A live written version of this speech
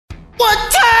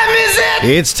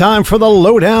It's time for the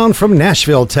lowdown from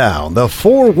Nashville town, the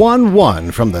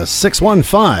 411 from the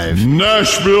 615.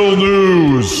 Nashville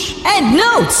news and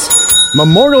notes.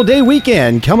 Memorial Day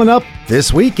weekend coming up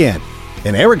this weekend.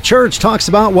 And Eric Church talks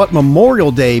about what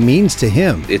Memorial Day means to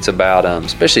him. It's about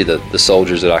especially the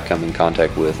soldiers that I come in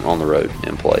contact with on the road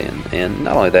and play. And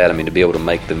not only that, I mean, to be able to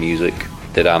make the music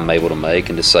that I'm able to make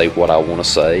and to say what I want to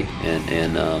say,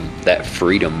 and that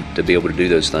freedom to be able to do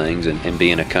those things and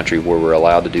be in a country where we're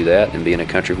allowed to do that, and be in a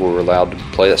country where we're allowed to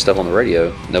play that stuff on the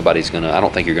radio. I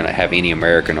don't think you're going to have any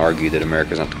American argue that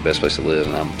America's not the best place to live,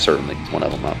 and I'm certainly one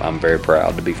of them. I'm very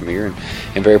proud to be from here,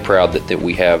 and very proud that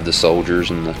we have the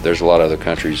soldiers, and there's a lot of other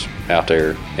countries out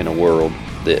there in the world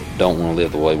that don't want to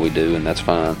live the way we do, and that's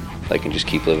fine. They can just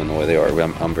keep living the way they are.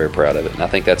 I'm very proud of it. And I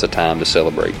think that's a time to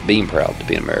celebrate being proud to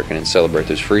be an American and celebrate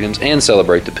those freedoms and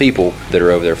celebrate the people that are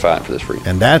over there fighting for this freedom.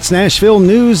 And that's Nashville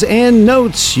news and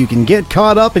notes. You can get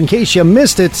caught up in case you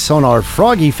missed it on our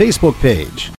Froggy Facebook page.